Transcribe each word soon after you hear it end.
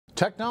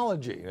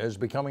Technology is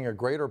becoming a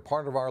greater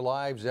part of our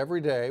lives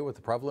every day with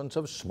the prevalence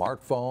of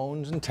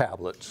smartphones and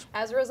tablets.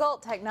 As a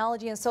result,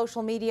 technology and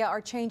social media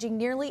are changing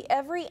nearly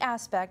every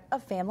aspect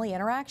of family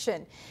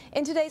interaction.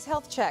 In today's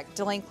Health Check,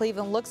 Delane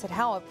Cleveland looks at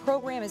how a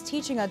program is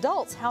teaching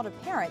adults how to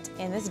parent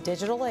in this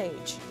digital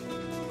age.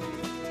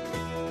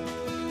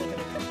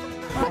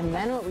 And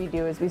then what we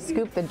do is we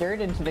scoop the dirt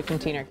into the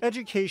container.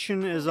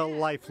 Education is a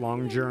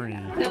lifelong journey.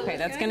 Okay,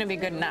 that's going to be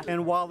good enough.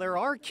 And while there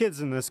are kids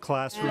in this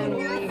classroom,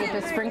 You get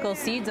to sprinkle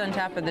seeds on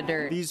top of the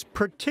dirt. these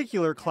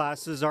particular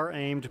classes are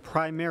aimed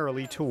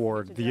primarily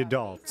toward the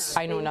adults.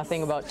 I know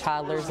nothing about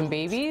toddlers and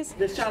babies,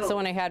 so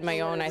when I had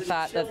my own, I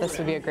thought that this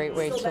would be a great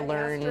way to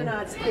learn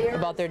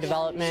about their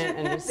development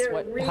and just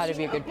how to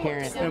be a good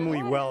parent.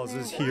 Emily Wells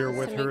is here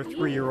with her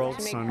 3-year-old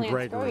To make son, plants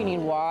grow, you Gregory. need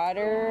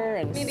water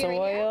and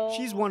soil.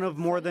 She's one of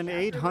more than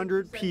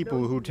 800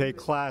 people who take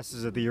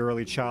classes at the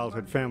Early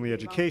Childhood Family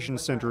Education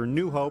Center in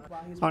New Hope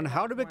on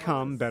how to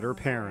become better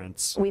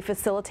parents. We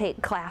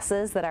facilitate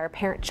classes that are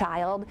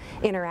parent-child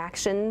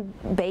interaction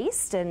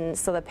based, and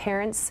so the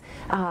parents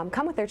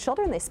come with their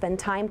children, they spend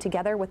time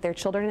together with their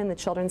children in the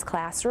children's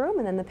classroom,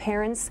 and then the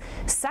parents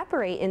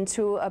separate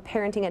into a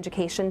parenting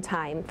education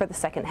time for the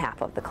second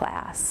half of the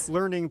class.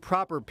 Learning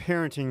proper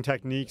parenting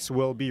techniques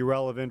will be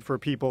relevant for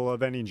people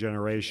of any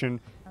generation,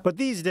 but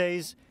these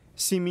days,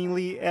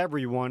 seemingly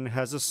everyone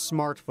has a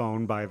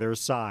smartphone by their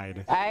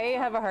side. I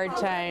have a hard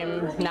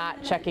time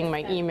not checking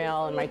my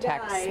email and my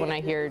texts when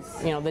I hear,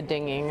 the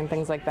dinging and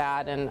things like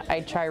that, and I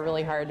try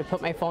really hard to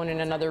put my phone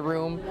in another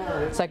room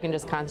so I can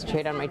just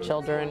concentrate on my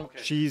children.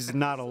 She's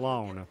not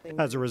alone.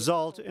 As a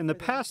result, in the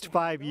past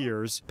 5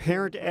 years,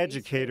 parent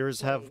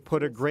educators have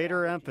put a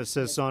greater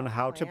emphasis on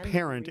how to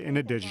parent in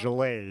a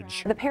digital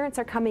age. The parents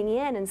are coming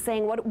in and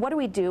saying, what do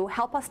we do?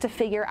 Help us to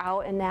figure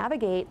out and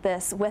navigate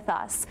this with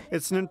us.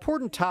 It's an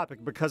important topic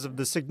because of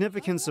the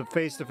significance of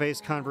face-to-face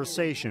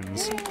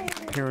conversations.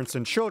 Parents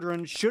and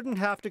children shouldn't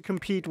have to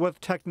compete with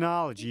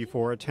technology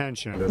for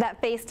attention. That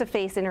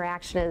face-to-face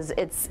interaction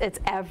it's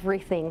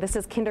everything. This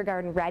is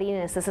kindergarten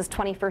readiness. This is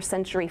 21st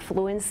century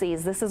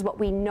fluencies. This is what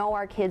we know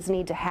our kids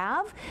need to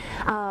have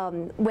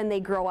when they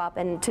grow up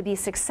and to be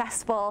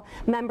successful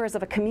members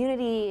of a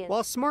community.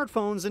 While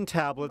smartphones and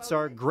tablets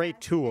are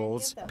great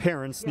tools,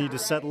 parents need to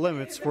set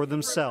limits for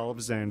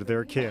themselves and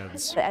their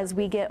kids. As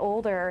we get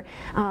older,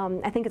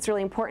 I think it's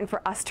really important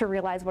for us to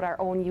realize what our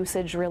own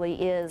usage really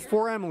is.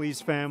 For Emily's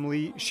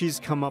family,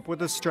 she's come up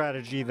with a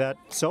strategy that,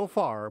 so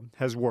far,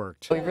 has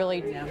worked. We've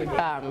really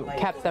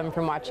kept them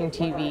from watching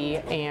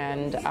TV,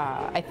 and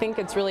I think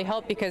it's really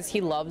helped because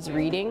he loves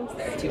reading.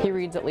 He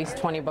reads at least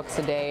 20 books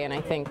a day, and I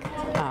think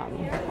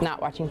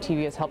not watching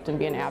TV has helped him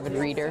be an avid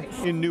reader.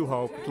 In New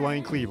Hope,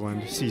 Delane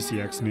Cleveland,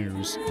 CCX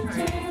News.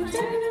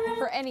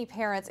 For any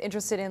parents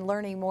interested in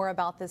learning more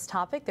about this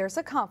topic, there's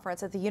a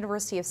conference at the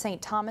University of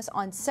St. Thomas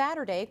on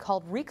Saturday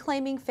called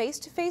Reclaiming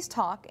Face-to-Face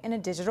Talk in a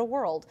Digital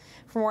World.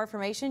 For more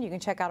information, you can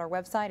check out our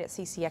website at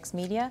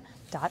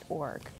ccxmedia.org.